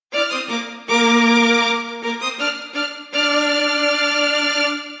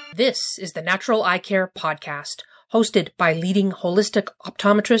This is the Natural Eye Care Podcast, hosted by leading holistic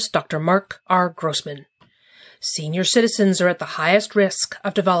optometrist Dr. Mark R. Grossman. Senior citizens are at the highest risk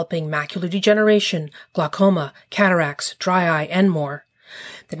of developing macular degeneration, glaucoma, cataracts, dry eye, and more.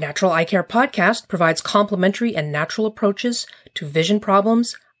 The Natural Eye Care Podcast provides complementary and natural approaches to vision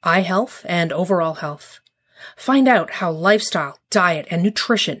problems, eye health, and overall health. Find out how lifestyle, diet, and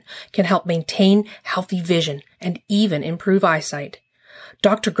nutrition can help maintain healthy vision and even improve eyesight.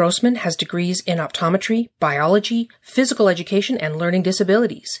 Dr. Grossman has degrees in optometry, biology, physical education, and learning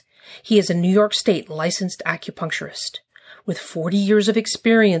disabilities. He is a New York State licensed acupuncturist. With 40 years of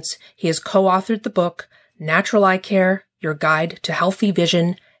experience, he has co-authored the book, Natural Eye Care, Your Guide to Healthy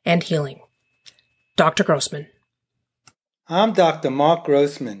Vision and Healing. Dr. Grossman. I'm Dr. Mark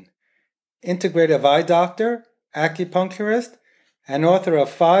Grossman, integrative eye doctor, acupuncturist, and author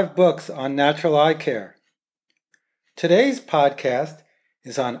of 5 books on natural eye care. Today's podcast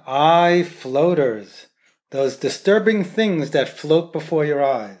is on eye floaters, those disturbing things that float before your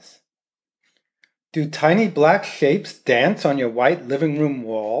eyes. Do tiny black shapes dance on your white living room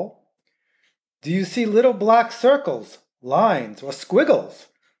wall? Do you see little black circles, lines, or squiggles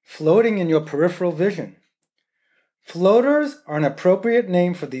floating in your peripheral vision? Floaters are an appropriate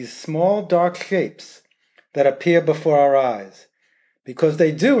name for these small dark shapes that appear before our eyes, because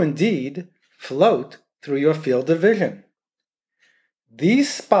they do indeed float through your field of vision.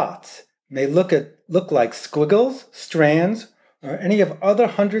 These spots may look like squiggles, strands, or any of other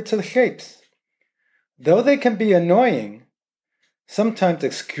hundreds of shapes. Though they can be annoying, sometimes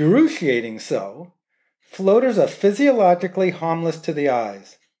excruciating so, floaters are physiologically harmless to the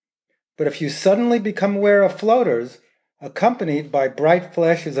eyes. But if you suddenly become aware of floaters, accompanied by bright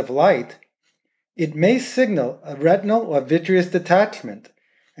flashes of light, it may signal a retinal or vitreous detachment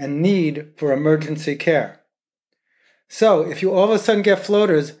and need for emergency care. So, if you all of a sudden get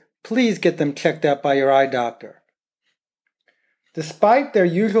floaters, please get them checked out by your eye doctor. Despite their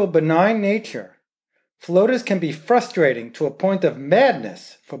usual benign nature, floaters can be frustrating to a point of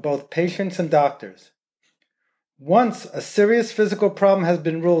madness for both patients and doctors. Once a serious physical problem has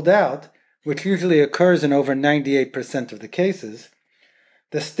been ruled out, which usually occurs in over 98% of the cases,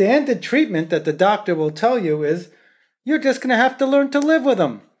 the standard treatment that the doctor will tell you is, you're just going to have to learn to live with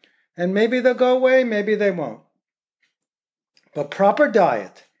them. And maybe they'll go away, maybe they won't. But proper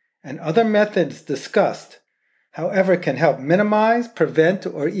diet and other methods discussed, however, can help minimize, prevent,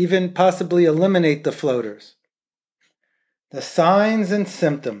 or even possibly eliminate the floaters. The signs and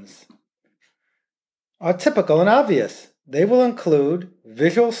symptoms are typical and obvious. They will include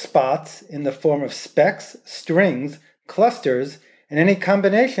visual spots in the form of specks, strings, clusters, and any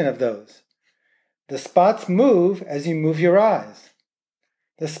combination of those. The spots move as you move your eyes.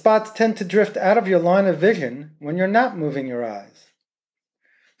 The spots tend to drift out of your line of vision when you're not moving your eyes.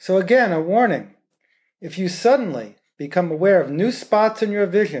 So again, a warning. If you suddenly become aware of new spots in your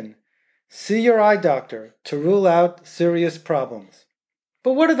vision, see your eye doctor to rule out serious problems.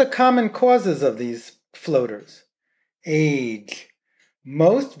 But what are the common causes of these floaters? Age.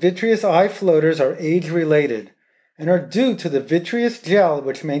 Most vitreous eye floaters are age-related and are due to the vitreous gel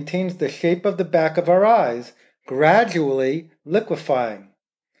which maintains the shape of the back of our eyes, gradually liquefying.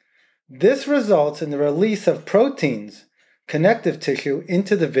 This results in the release of proteins, connective tissue,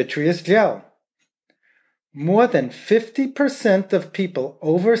 into the vitreous gel. More than 50% of people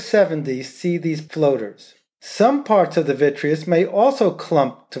over 70 see these floaters. Some parts of the vitreous may also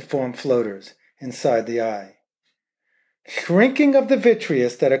clump to form floaters inside the eye. Shrinking of the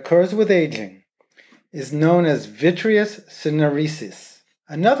vitreous that occurs with aging is known as vitreous syneresis.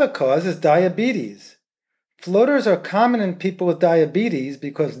 Another cause is diabetes. Floaters are common in people with diabetes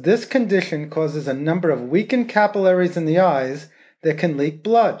because this condition causes a number of weakened capillaries in the eyes that can leak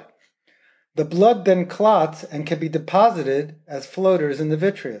blood. The blood then clots and can be deposited as floaters in the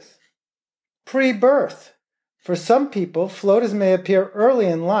vitreous. Pre-birth. For some people, floaters may appear early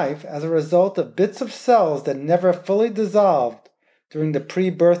in life as a result of bits of cells that never fully dissolved during the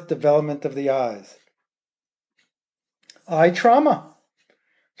pre-birth development of the eyes. Eye trauma.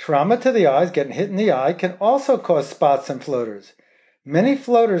 Trauma to the eyes, getting hit in the eye, can also cause spots and floaters. Many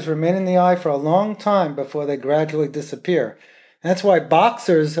floaters remain in the eye for a long time before they gradually disappear. That's why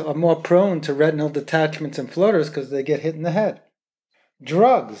boxers are more prone to retinal detachments and floaters, because they get hit in the head.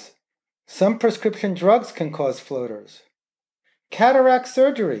 Drugs. Some prescription drugs can cause floaters. Cataract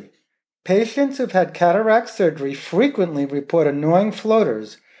surgery. Patients who've had cataract surgery frequently report annoying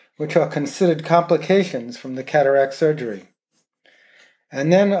floaters, which are considered complications from the cataract surgery.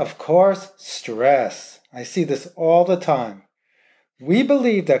 And then, of course, stress. I see this all the time. We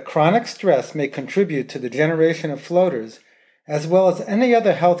believe that chronic stress may contribute to the generation of floaters as well as any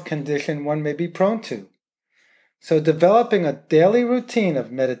other health condition one may be prone to. So developing a daily routine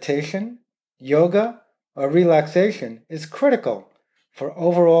of meditation, yoga, or relaxation is critical for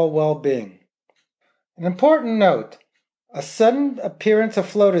overall well-being. An important note, a sudden appearance of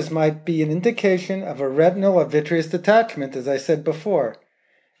floaters might be an indication of a retinal or vitreous detachment, as I said before,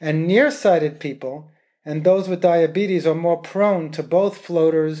 and nearsighted people and those with diabetes are more prone to both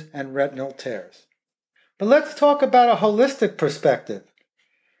floaters and retinal tears. But let's talk about a holistic perspective.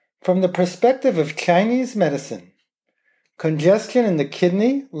 From the perspective of Chinese medicine, congestion in the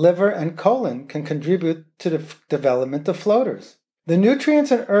kidney, liver, and colon can contribute to the development of floaters. The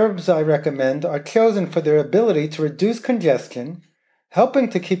nutrients and herbs I recommend are chosen for their ability to reduce congestion, helping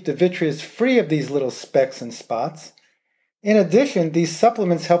to keep the vitreous free of these little specks and spots. In addition, these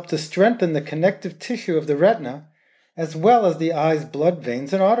supplements help to strengthen the connective tissue of the retina, as well as the eye's blood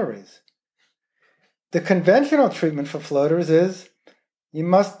veins and arteries. The conventional treatment for floaters is you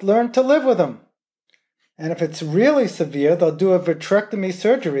must learn to live with them. And if it's really severe, they'll do a vitrectomy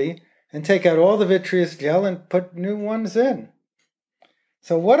surgery and take out all the vitreous gel and put new ones in.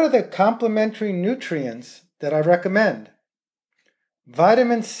 So what are the complementary nutrients that I recommend?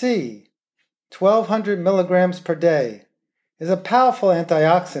 Vitamin C, 1,200 milligrams per day, is a powerful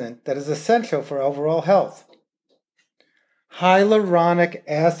antioxidant that is essential for overall health. Hyaluronic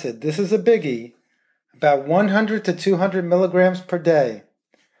acid, this is a biggie, about 100 to 200 milligrams per day.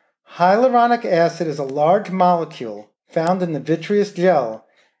 Hyaluronic acid is a large molecule found in the vitreous gel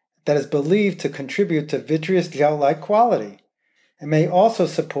that is believed to contribute to vitreous gel-like quality. It may also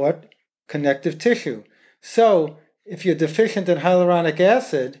support connective tissue. So, if you're deficient in hyaluronic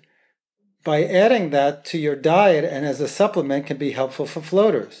acid, by adding that to your diet and as a supplement can be helpful for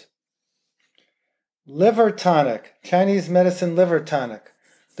floaters. Liver tonic, Chinese medicine liver tonic.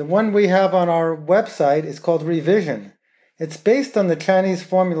 The one we have on our website is called Revision. It's based on the Chinese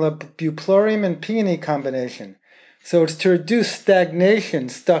formula buplorium and peony combination. So it's to reduce stagnation,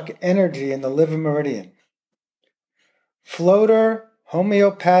 stuck energy in the liver meridian. Floater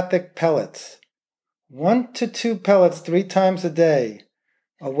homeopathic pellets. 1 to 2 pellets 3 times a day,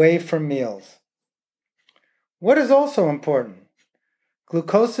 away from meals. What is also important?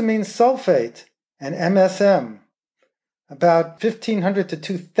 Glucosamine sulfate and MSM, about 1,500 to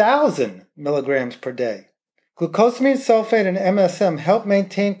 2,000 milligrams per day. Glucosamine sulfate and MSM help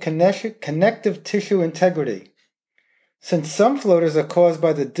maintain connective tissue integrity. Since some floaters are caused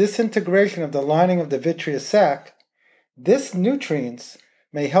by the disintegration of the lining of the vitreous sac, this nutrients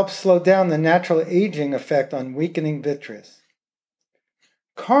may help slow down the natural aging effect on weakening vitreous.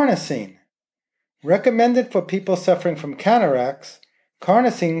 Carnosine. Recommended for people suffering from cataracts,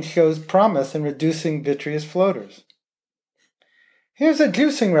 carnosine shows promise in reducing vitreous floaters. Here's a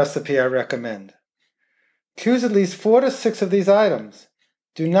juicing recipe I recommend. Choose at least 4 to 6 of these items.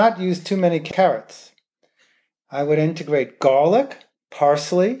 Do not use too many carrots. I would integrate garlic,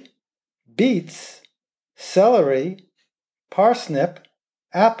 parsley, beets, celery, parsnip,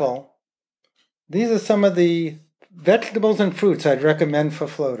 apple. These are some of the vegetables and fruits I'd recommend for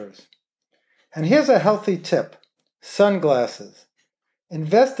floaters. And here's a healthy tip. Sunglasses.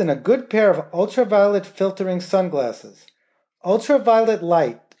 Invest in a good pair of ultraviolet filtering sunglasses. Ultraviolet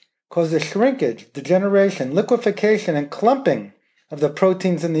light causes shrinkage, degeneration, liquefaction, and clumping of the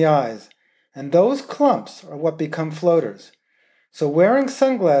proteins in the eyes. And those clumps are what become floaters. So wearing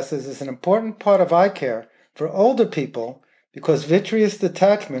sunglasses is an important part of eye care for older people because vitreous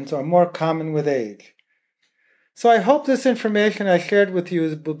detachments are more common with age. So I hope this information I shared with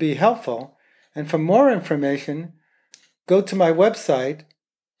you will be helpful, and for more information, go to my website,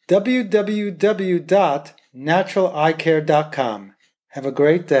 www.naturalecare.com. Have a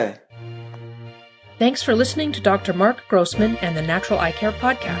great day. Thanks for listening to Dr. Mark Grossman and the Natural Eye Care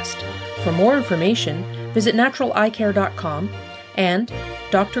Podcast. For more information, visit naturalecare.com and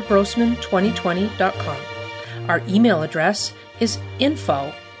drgrossman2020.com. Our email address is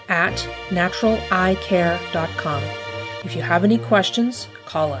info@naturalecare.com. If you have any questions,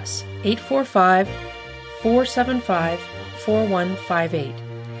 call us 845-475-4158.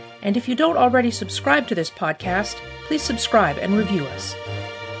 And if you don't already subscribe to this podcast, please subscribe and review us.